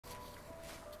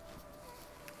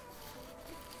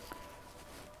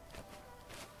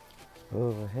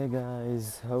Oh, hey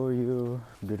guys, how are you?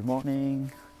 Good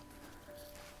morning.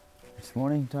 It's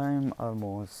morning time,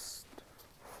 almost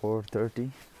 4:30,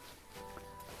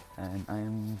 and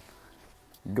I'm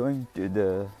going to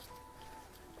the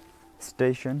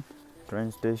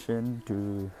train station,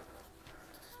 to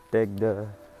take the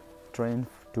train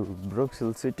to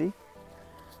Brussels City,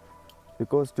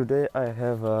 because today I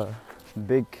have a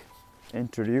big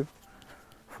interview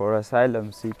for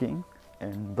asylum seeking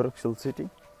in Brussels City.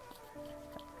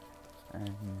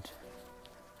 And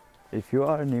if you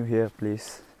are new here,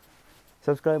 please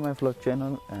subscribe my vlog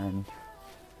channel, and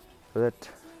so that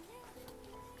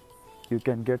you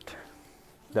can get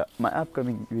my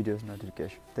upcoming videos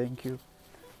notification. Thank you.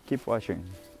 Keep watching.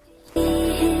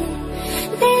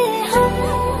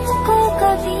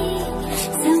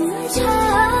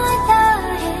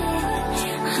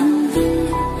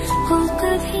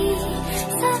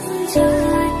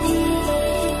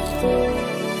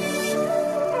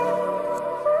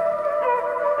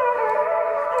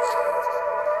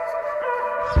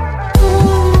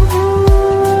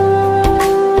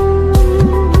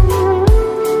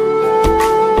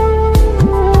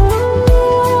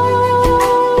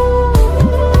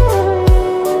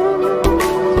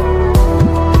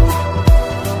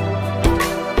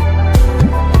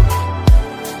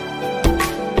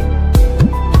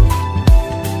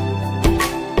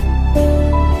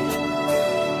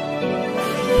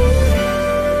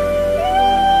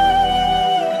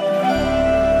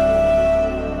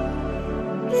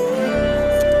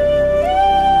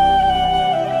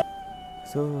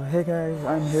 So hey guys,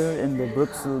 I'm here in the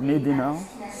Brussels Midi now.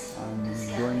 I'm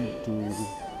going to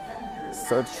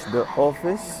search the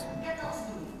office,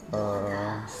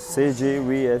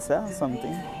 CGVSA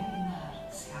something.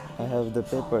 I have the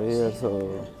paper here,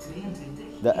 so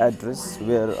the address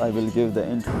where I will give the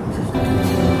interview.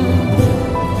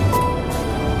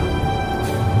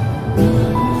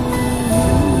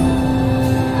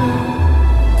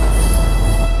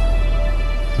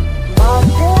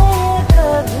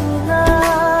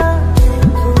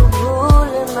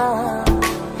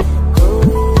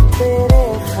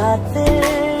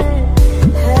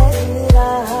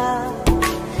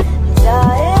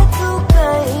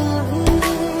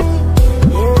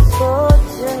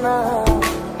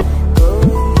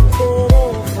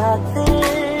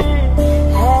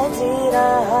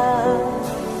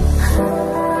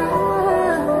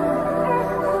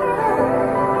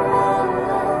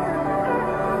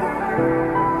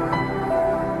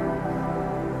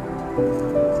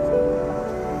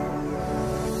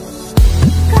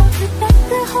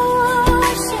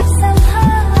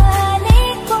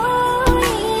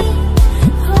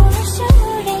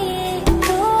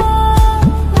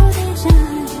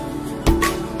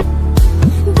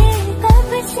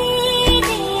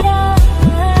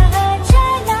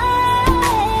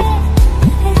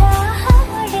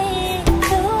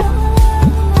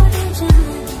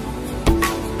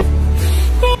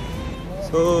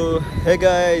 So hey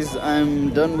guys,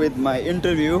 I'm done with my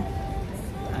interview,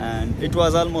 and it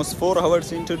was almost 4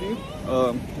 hours interview,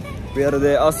 where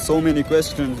they asked so many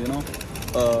questions,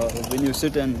 when you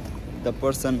sit and the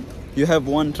person, you have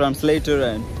one translator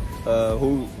and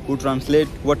who translate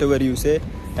whatever you say,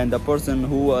 and the person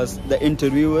who was the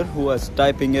interviewer who was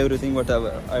typing everything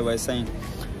whatever I was saying.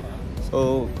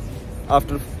 So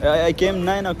after I came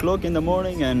 9 o'clock in the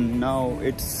morning, and now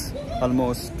it's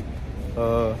almost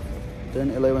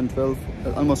 10, 11, 12,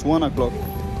 almost 1 o'clock.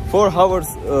 4 hours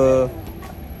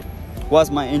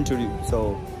was my interview.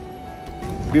 So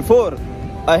before,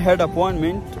 I had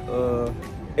appointment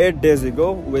 8 days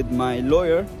ago with my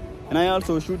lawyer, and I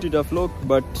also shooted a vlog,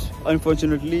 but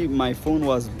unfortunately my phone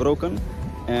was broken,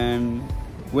 and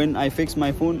when I fix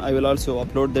my phone I will also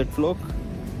upload that vlog,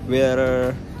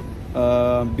 where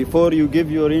before you give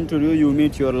your interview you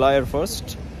meet your lawyer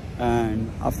first,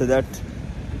 and after that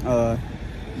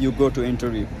you go to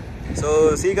interview.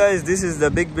 So see guys, this is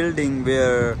the big building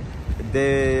where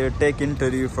they take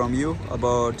interview from you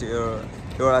about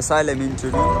your asylum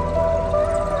interview.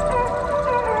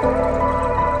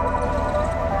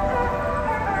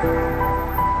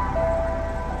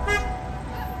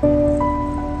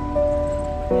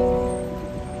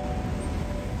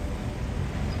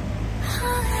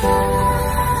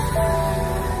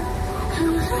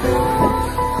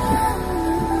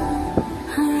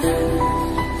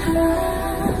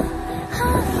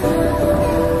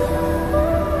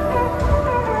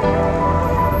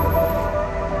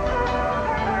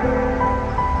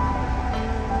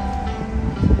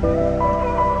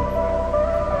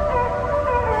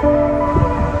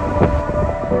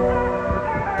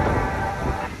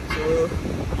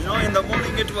 So, in the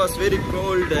morning it was very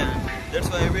cold, and That's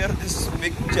why I wear this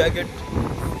big jacket.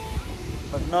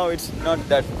 But now it's not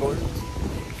that cold.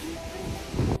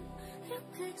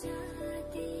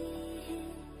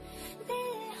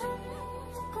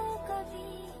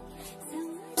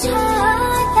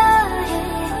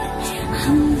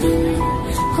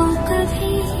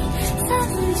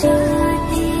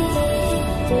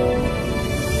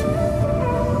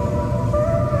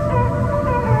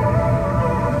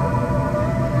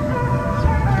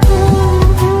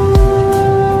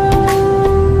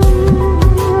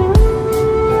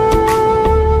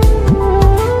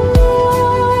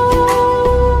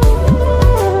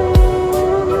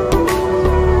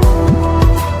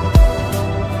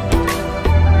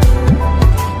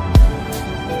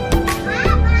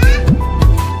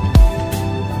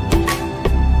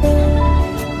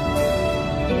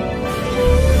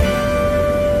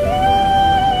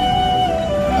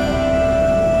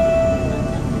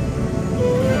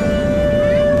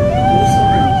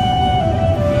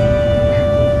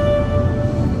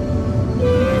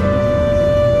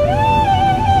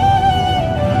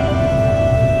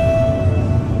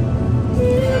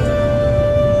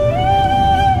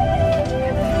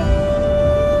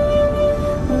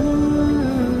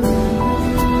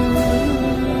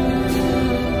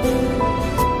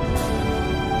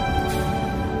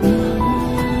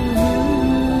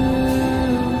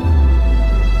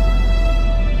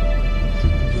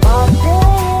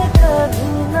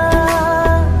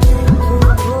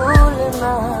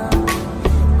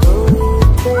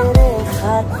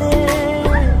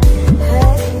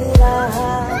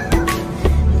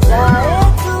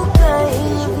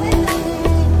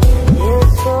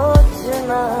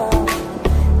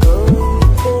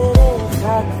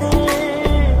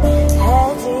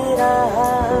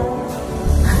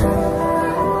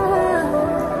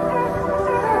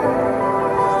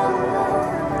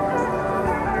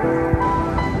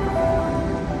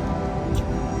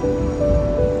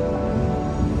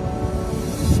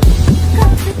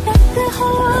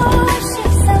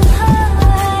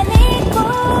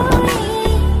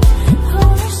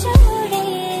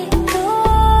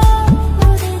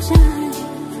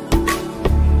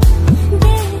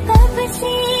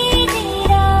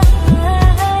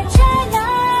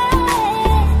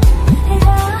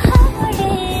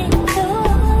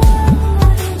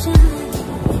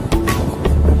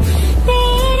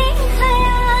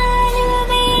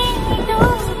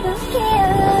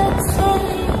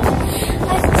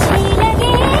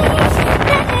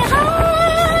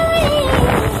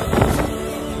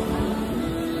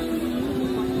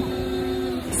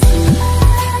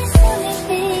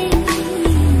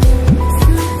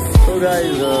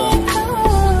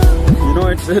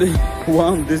 It's very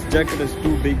warm. This jacket is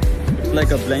too big. It's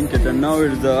like a blanket. And now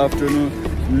it's the afternoon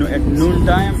at noon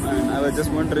time, and I was just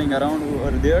wandering around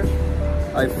over there.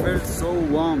 I felt so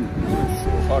warm. It's so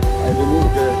hot. I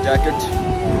removed the jacket.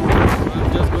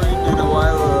 I'm just going in a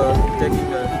while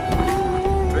taking a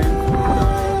train to the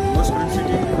Muslim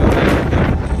city.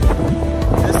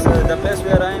 The place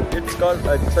where I am, it's called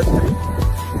Chhatri.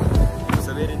 It's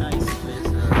a very nice place.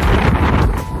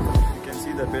 You can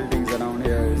see the buildings around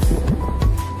here.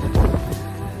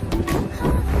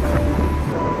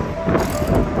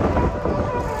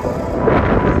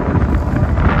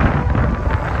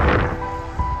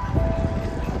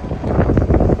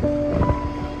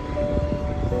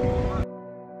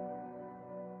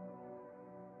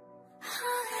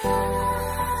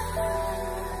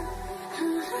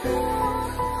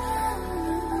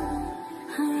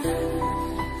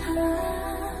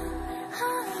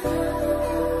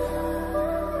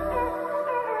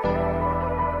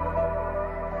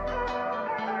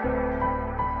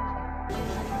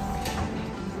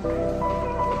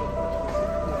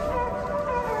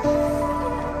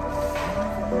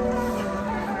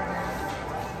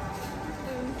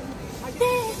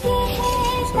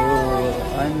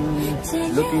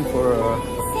 I'm looking for a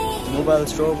mobile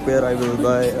shop where I will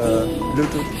buy a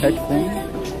Bluetooth headphone.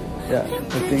 Yeah,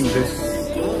 I think this.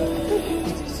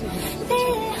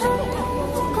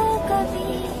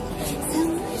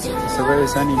 It's a very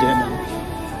sunny day now.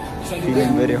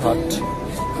 Feeling very hot.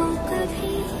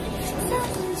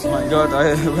 Oh my God!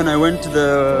 When I went to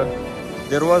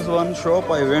there was one shop.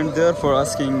 I went there for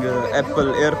asking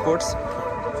Apple AirPods.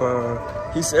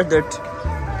 He said that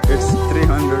it's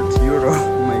 300 euro.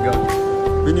 Oh my God!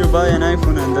 When you buy an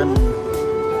iPhone and then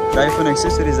the iPhone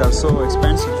accessories are so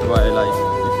expensive to buy, like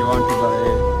if you want to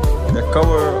buy the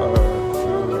cover or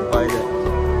to buy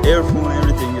the earphone,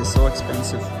 everything is so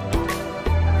expensive.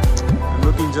 I'm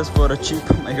looking just for a cheap.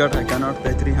 Oh my God, I cannot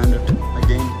pay 300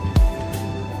 again.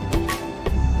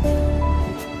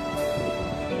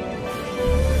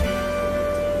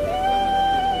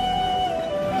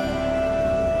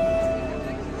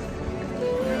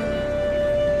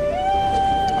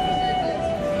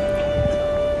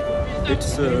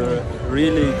 it's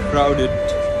really crowded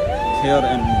here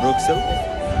in Brussels.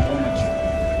 So much.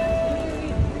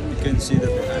 You can see that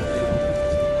behind me.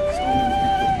 So many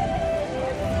people.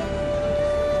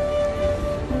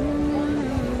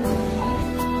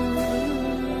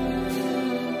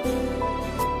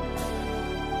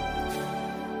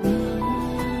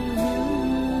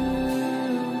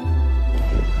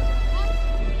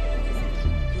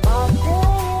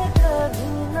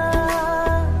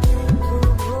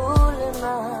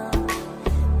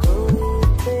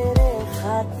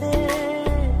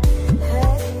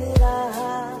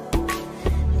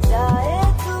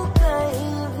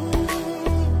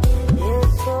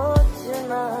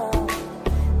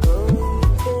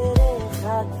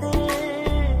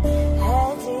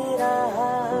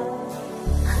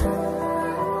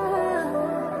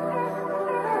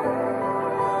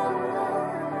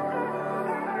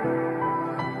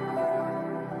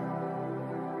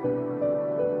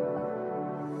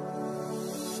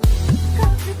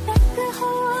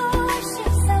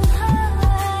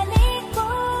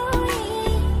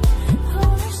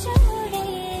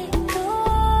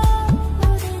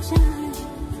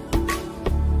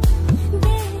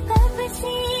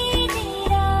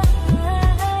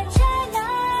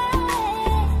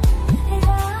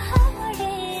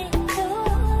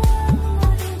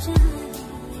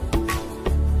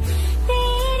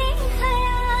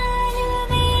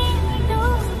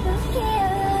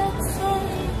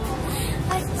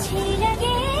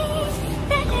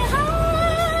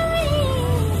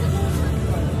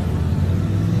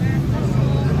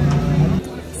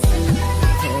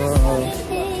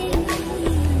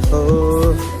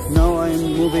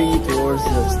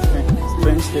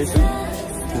 Train station,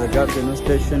 to the Gardiner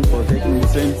station for taking the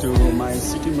train to my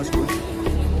city school.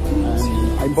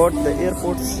 And I bought the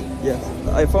airports. Yes,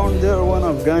 I found there one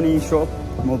Afghani shop,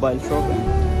 mobile shop.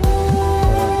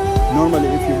 And normally,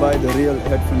 if you buy the real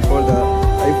headphone for the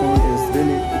iPhone, is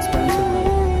really expensive,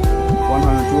 like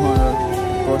 100,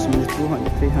 200, cost me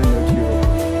 200, 300 euro.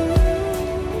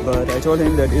 But I told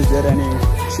him that is there any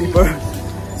cheaper?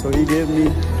 So he gave me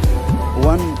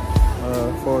one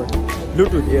for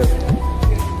Bluetooth ear.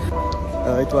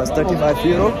 It was 35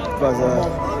 euro. It was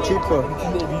cheaper,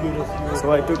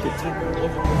 so I took it.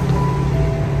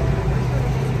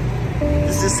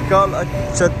 This is called a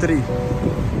chhatri.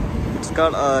 It's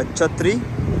called a chhatri,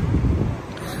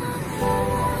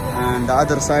 and the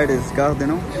other side is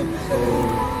Gardino. So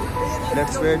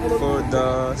let's wait for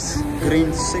the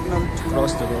green signal to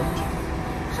cross the road.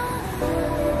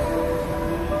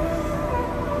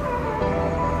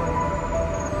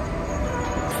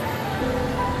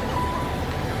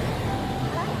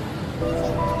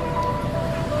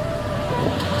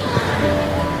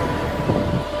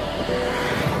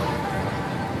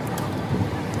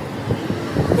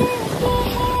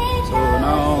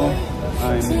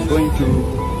 I'm going to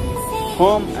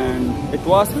home, and it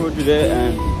was for today.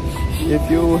 And if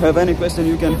you have any question,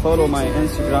 you can follow my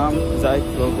Instagram,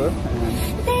 Vlogger,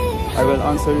 and I will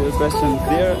answer your question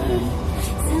there.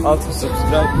 And also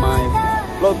subscribe my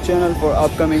vlog channel for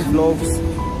upcoming vlogs.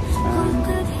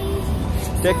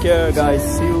 And take care, guys.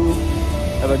 See you.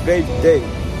 Have a great day.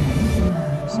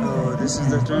 So this is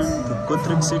the train to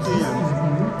Kutrik city,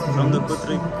 and from the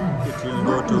Kutrik it will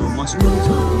go to Moscow.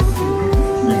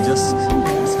 So we just